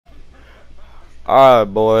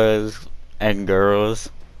Alright, boys and girls,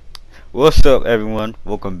 what's up, everyone?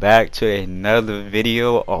 Welcome back to another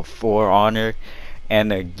video of For Honor.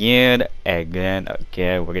 And again, we're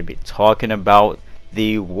gonna be talking about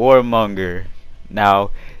the Warmonger.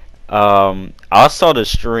 Now, I saw the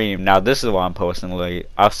stream. Now, this is why I'm posting late.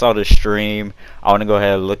 I saw the stream. I want to go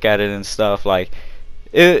ahead and look at it and stuff. Like,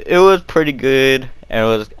 it was pretty good, and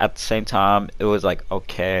it was at the same time, it was like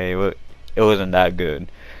okay, it wasn't that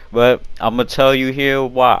good. But I'm gonna tell you here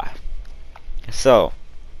why. So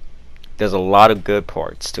there's a lot of good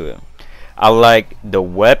parts to it. I like the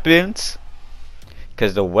weapons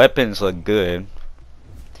because the weapons look good.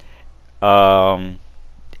 And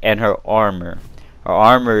her armor. Her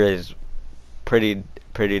armor is pretty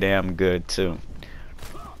damn good too.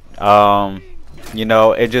 You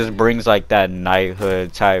know, it just brings like that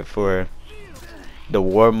knighthood type for the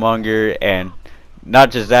warmonger, and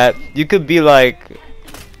not just that, you could be like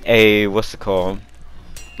a what's it called,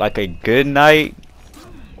 like a good knight,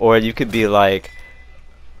 or you could be like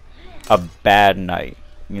a bad knight,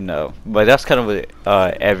 you know. But that's kind of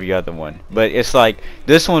every other one. But it's like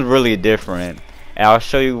this one's really different, and I'll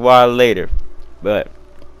show you why later. But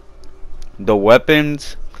the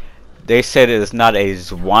weapons, they said it's not a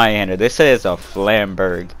Zweihander, they said it's a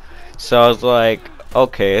Flamberg. So I was like,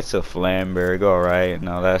 okay, it's a Flamberg, alright, and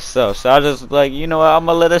all that stuff. So I was just like, you know what, I'm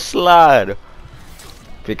gonna let it slide.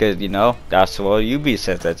 Because, you know, that's what UB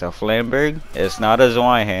says, that's a Flamberg. It's not a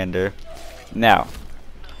Zweihander. Now,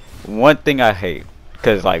 one thing I hate,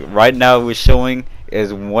 because like right now we're showing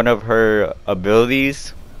is one of her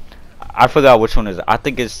abilities. I forgot which one is it. I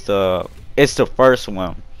think it's the first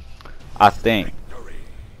one. I think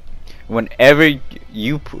whenever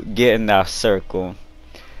you get in that circle,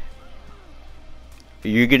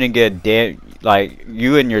 you're gonna get like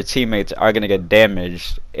you and your teammates are gonna get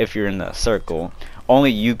damaged if you're in that circle.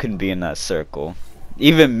 Only you can be in that circle.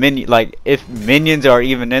 Even like if minions are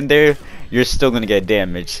even in there, you're still gonna get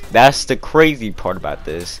damaged. That's the crazy part about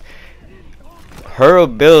this. Her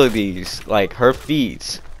abilities, like her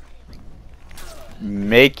feats,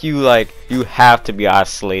 make you like you have to be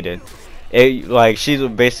isolated. Like she's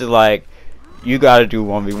basically like, you gotta do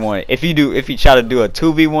 1v1. If you try to do a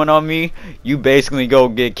 2v1 on me, you basically go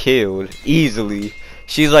get killed easily.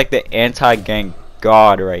 She's like the anti-gank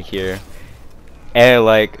god right here. And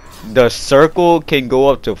like the circle can go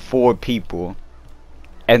up to 4 people,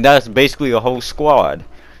 and that's basically a whole squad.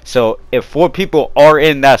 So if 4 people are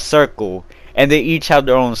in that circle and they each have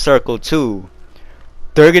their own circle too,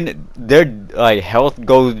 their like health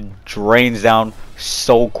drains down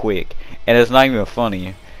so quick, and it's not even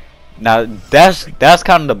funny. Now that's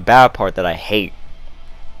kind of the bad part that I hate,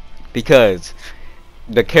 because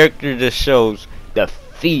the character just shows the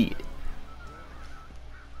feat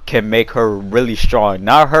can make her really strong.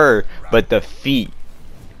 Not her, but the feat.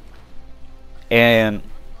 And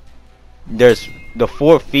there's the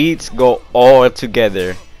 4 feats go all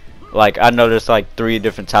together. Like I know there's like 3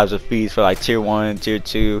 different types of feats for like tier 1, tier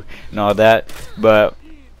 2, and all that. But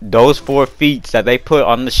those 4 feats that they put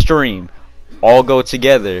on the stream all go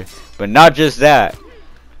together. But not just that,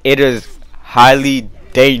 it is highly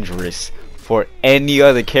dangerous for any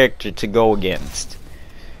other character to go against.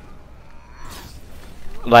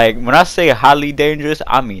 Like when I say highly dangerous,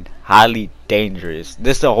 I mean highly dangerous.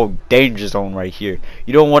 This is a whole danger zone right here.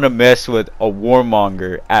 You don't want to mess with a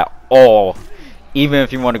warmonger at all, even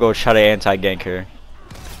if you want to go try to anti-gank her.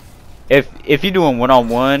 If you're doing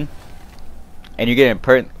one-on-one and you're getting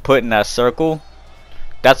put in that circle,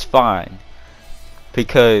 that's fine,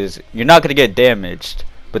 because you're not gonna get damaged.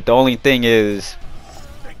 But the only thing is,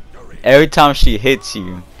 every time she hits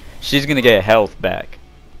you, she's gonna get health back.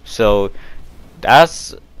 So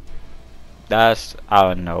that's I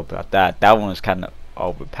don't know about that. That one's kind of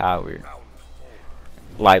overpowered.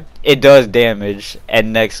 Like it does damage,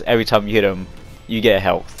 and every time you hit him, you get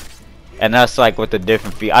health, and that's like with the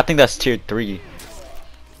different feat. I think that's tier 3.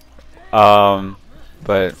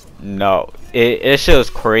 But no, it's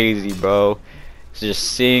just crazy, bro. Just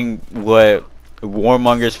seeing what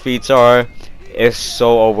Warmonger's feats are, it's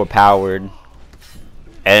so overpowered.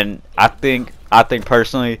 And I think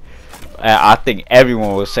personally, I think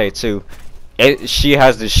everyone will say too, she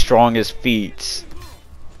has the strongest feats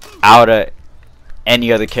out of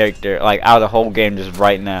any other character, like out of the whole game just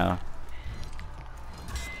right now.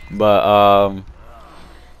 But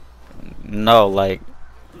no, like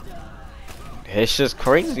it's just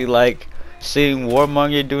crazy, like seeing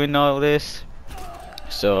Warmonger doing all this.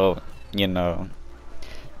 So, you know,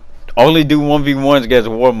 only do 1v1s against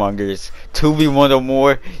Warmongers. 2v1 or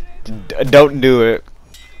more, don't do it.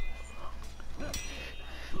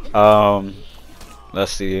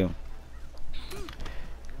 Let's see.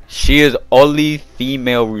 She is only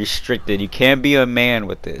female restricted. You can't be a man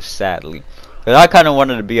with this, sadly. Cause I kind of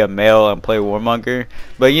wanted to be a male and play Warmonger,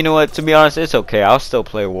 but you know what? To be honest, it's okay. I'll still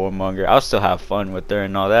play Warmonger. I'll still have fun with her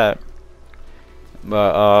and all that.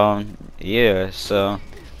 But yeah. So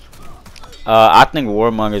I think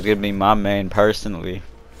Warmonger is gonna be my main personally,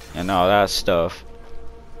 and all that stuff.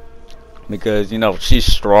 Because you know she's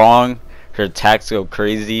strong, her attacks go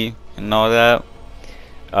crazy and all that.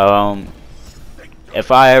 Um,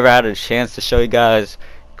 if I ever had a chance to show you guys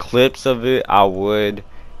clips of it, I would.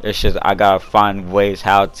 It's just I gotta find ways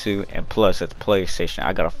how to, and plus it's PlayStation.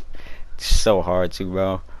 I gotta. It's so hard to,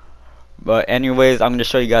 bro. But anyways, I'm gonna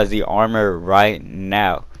show you guys the armor right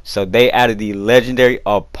now. So they added the legendary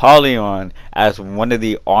Apollyon as one of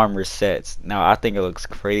the armor sets. Now I think it looks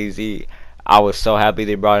crazy. I was so happy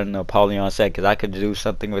they brought in the Apollyon set because I could do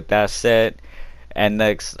something with that set. And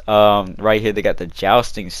next, right here they got the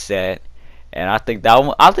jousting set, and I think that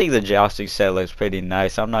one, I think the jousting set looks pretty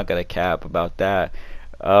nice. I'm not gonna cap about that.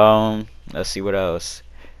 Let's see what else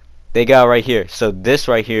they got right here. So this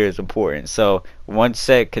right here is important. So one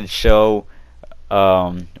set can show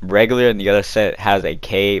regular, and the other set has a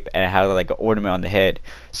cape and it has like an ornament on the head.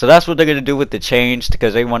 So that's what they're gonna do with the change,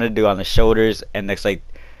 because they want to do on the shoulders, and next like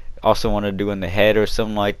also want to do in the head or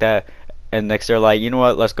something like that. And next they're like, you know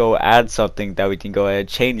what, let's go add something that we can go ahead and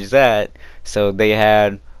change that. So they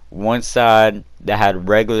had one side that had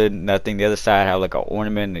regular nothing, the other side had like an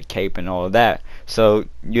ornament and a cape and all of that. So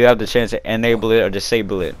you have the chance to enable it or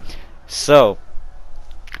disable it. So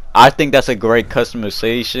I think that's a great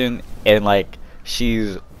customization, and like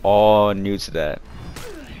she's all new to that.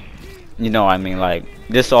 You know what I mean? Like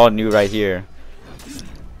this all new right here.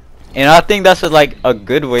 And I think that's like a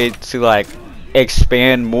good way to like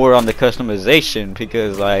expand more on the customization,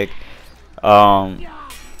 because like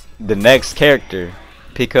the next character,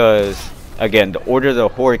 because again the Order of the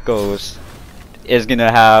Horikos is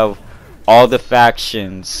gonna have all the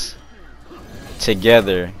factions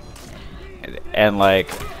together, and like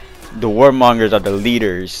the Warmongers are the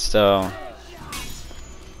leaders. So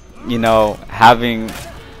you know, having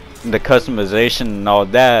the customization and all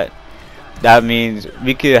that, that means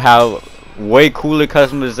we could have way cooler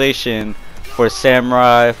customization for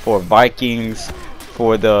samurai, for Vikings,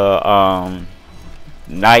 for the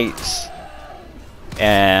knights,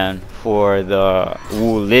 and for the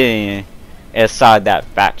Wulin inside that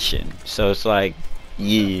faction. So it's like,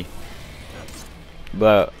 yeah.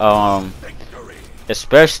 But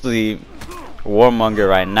especially Warmonger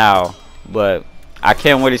right now. But I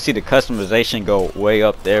can't wait to see the customization go way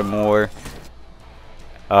up there more.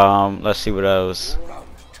 Let's see what else.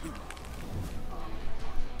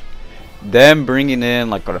 Them bringing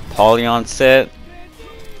in like an Apollyon set,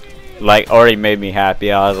 like already made me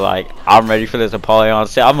happy. I was like, I'm ready for this Apollyon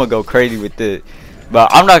set. I'm gonna go crazy with it.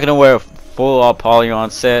 But I'm not gonna wear a full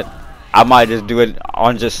Apollyon set. I might just do it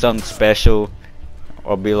on just something special,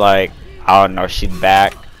 or be like, I don't know, she's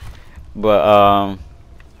back. But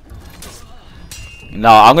no,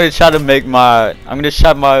 I'm gonna try to make my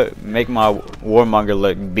Warmonger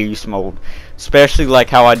look beast mode, especially like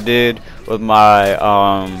how I did with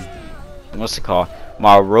my what's it called,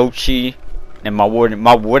 my Orochi and my Warden.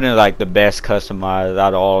 My Warden is like the best customized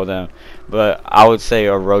out of all of them, but I would say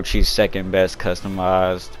Orochi's second best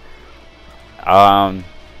customized. No,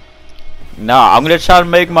 I'm gonna try to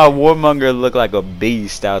make my Warmonger look like a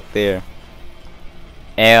beast out there.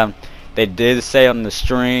 And they did say on the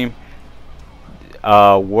stream,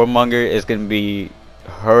 Warmonger is gonna be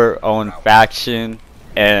her own faction,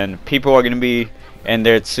 and people are gonna be in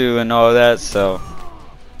there too and all that. So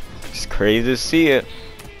it's crazy to see it.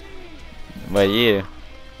 But yeah,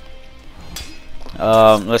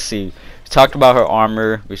 let's see. We talked about her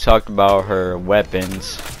armor, we talked about her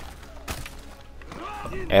weapons,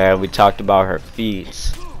 and we talked about her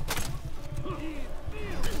feats.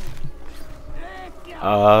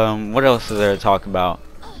 What else is there to talk about?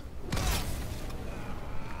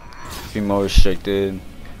 Female restricted.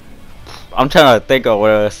 I'm trying to think of what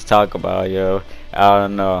else to talk about, yo. I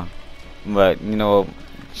don't know, but you know,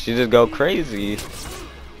 she just go crazy.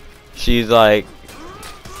 She's like,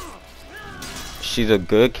 she's a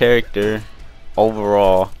good character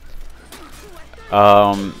overall.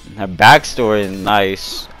 Her backstory is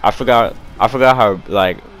nice. I forgot how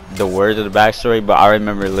like the words of the backstory, but I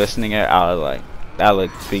remember listening it. I was like, that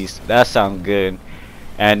looks beast. That sounds good.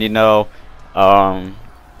 And you know,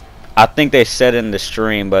 I think they said in the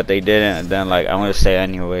stream, but they didn't. And then like I'm gonna say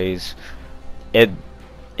anyways.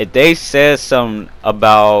 If they said something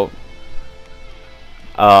about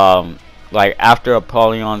like after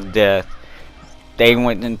Apollyon's death, they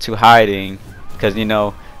went into hiding, because you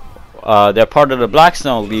know they're part of the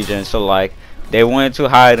Blackstone Legion, so like they went into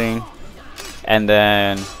hiding, and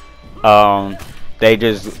then they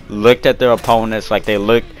just looked at their opponents. Like they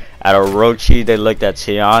looked at Orochi, they looked at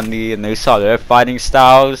Tiani, and they saw their fighting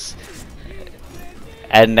styles,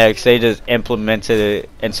 and next they just implemented it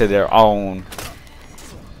into their own.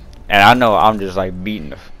 And I know I'm just like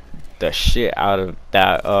beating the shit out of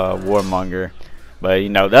that Warmonger. But you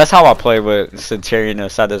know, that's how I play with Centurion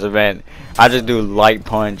inside this event. I just do light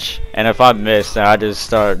punch, and if I miss, then I just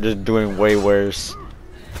start just doing way worse.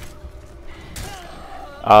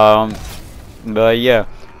 But yeah,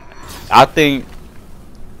 I think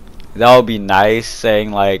that would be nice,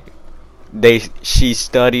 saying like she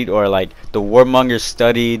studied, or like the Warmonger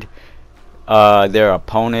studied their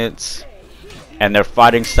opponents and their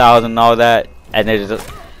fighting styles and all that, and they just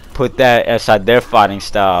put that inside their fighting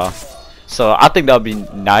style. So I think that would be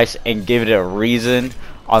nice, and give it a reason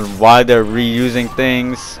on why they're reusing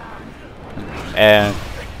things. And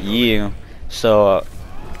yeah, so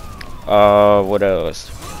what else?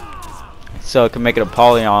 So it can make it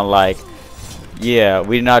Apollyon. Like, yeah,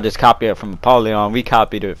 we did not just copy it from Apollyon, we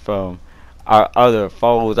copied it from our other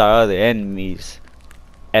foes, our other enemies,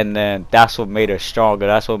 and then that's what made us stronger,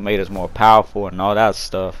 that's what made us more powerful and all that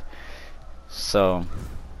stuff. So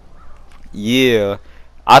yeah,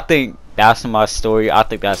 I think that's my story. I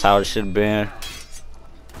think that's how it should have been,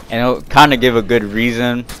 and it'll kind of give a good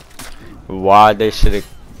reason why they should have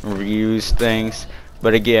reused things.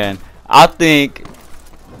 But again, I think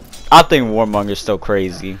Warmonger's still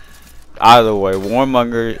crazy. Either way,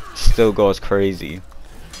 Warmonger still goes crazy.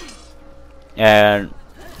 And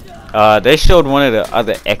they showed one of the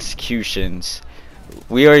other executions.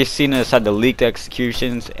 We already seen this at the leaked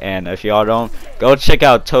executions, and if y'all don't, go check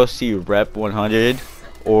out Toasty Rep 100,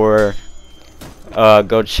 or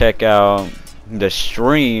go check out the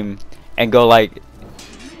stream and go like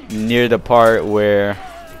near the part where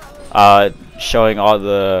showing all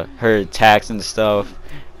her attacks and stuff,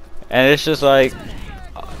 and it's just like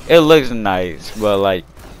it looks nice, but like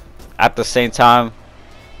at the same time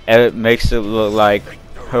it makes it look like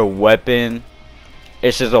her weapon,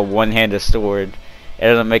 it's just a one-handed sword. It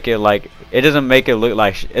doesn't make it look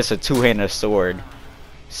like it's a two-handed sword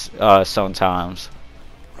sometimes.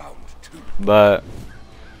 But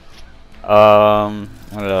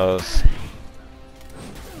what else?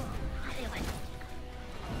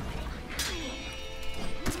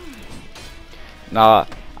 Nah,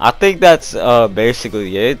 I think that's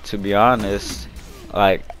basically it, to be honest.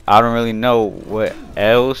 Like, I don't really know what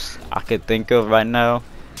else I could think of right now,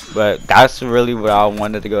 but that's really what I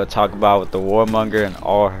wanted to go talk about with the Warmonger and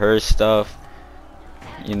all her stuff.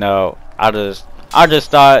 You know, I just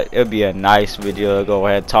thought it'd be a nice video to go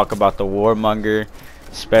ahead and talk about the Warmonger,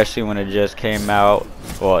 especially when it just came out.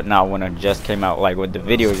 Well, not when it just came out, like when the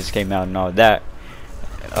video just came out and all that.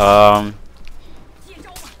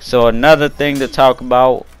 So another thing to talk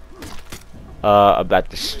about the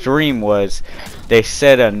stream was, they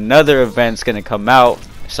said another event's gonna come out,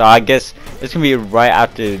 so I guess it's gonna be right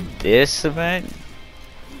after this event,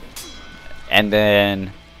 and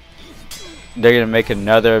then they're gonna make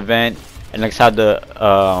another event, and let's have the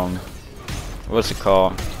what's it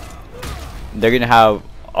called, they're gonna have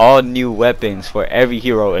all new weapons for every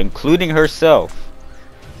hero, including herself.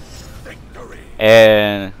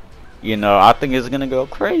 And you know, I think it's gonna go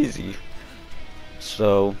crazy.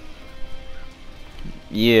 So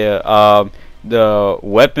yeah, the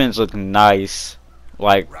weapons look nice,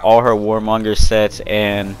 like all her Warmonger sets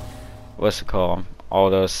and what's it called,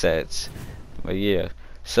 all those sets. But yeah,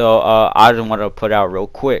 so I just want to put out real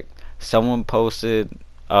quick, someone posted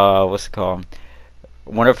what's it called,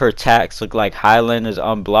 one of her attacks look like Highlander's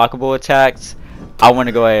unblockable attacks. I want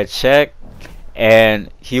to go ahead and check,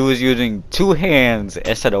 and he was using two hands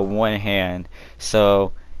instead of one hand.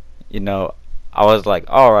 So you know, I was like,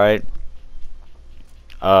 alright.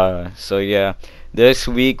 So yeah, this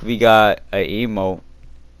week we got a emote,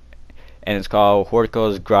 and it's called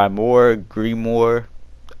Horko's Grimoire.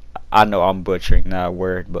 I know I'm butchering that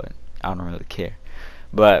word, but I don't really care.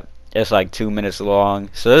 But it's like 2 minutes long.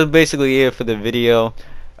 So that's basically it for the video.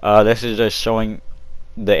 This is just showing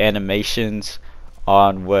the animations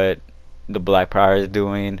on what the Black Prior is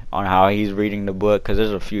doing, on how he's reading the book, because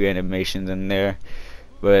there's a few animations in there,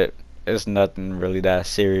 but it's nothing really that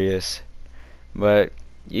serious. But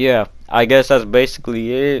yeah, I guess that's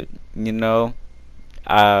basically it. You know,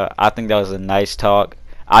 I think that was a nice talk.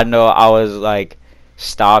 I know I was like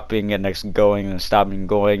stopping and next going and stopping and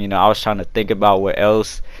going. You know, I was trying to think about what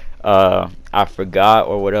else I forgot,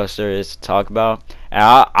 or what else there is to talk about. And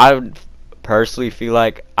I personally feel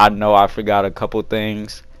like I know I forgot a couple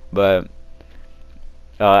things, but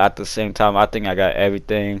At the same time, I think I got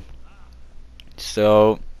everything.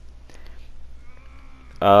 So,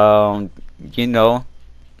 um, you know,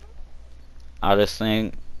 I just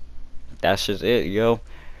think that's just it, yo.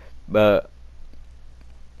 But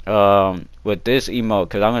with this emote,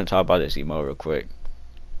 cause I'm gonna talk about this emote real quick,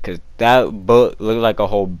 cause that book looked like a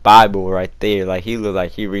whole Bible right there. Like he looked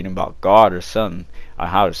like he reading about God or something on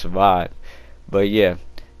how to survive. But yeah,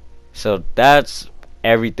 so that's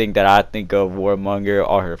everything that I think of Warmonger,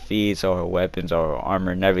 all her feats, all her weapons, all her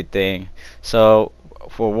armor and everything. So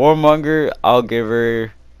for Warmonger, I'll give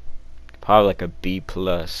her probably like a B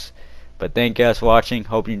plus. But thank you guys for watching.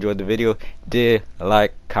 Hope you enjoyed the video. Did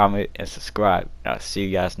like, comment, and subscribe. I'll see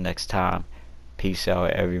you guys next time. Peace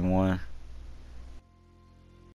out, everyone.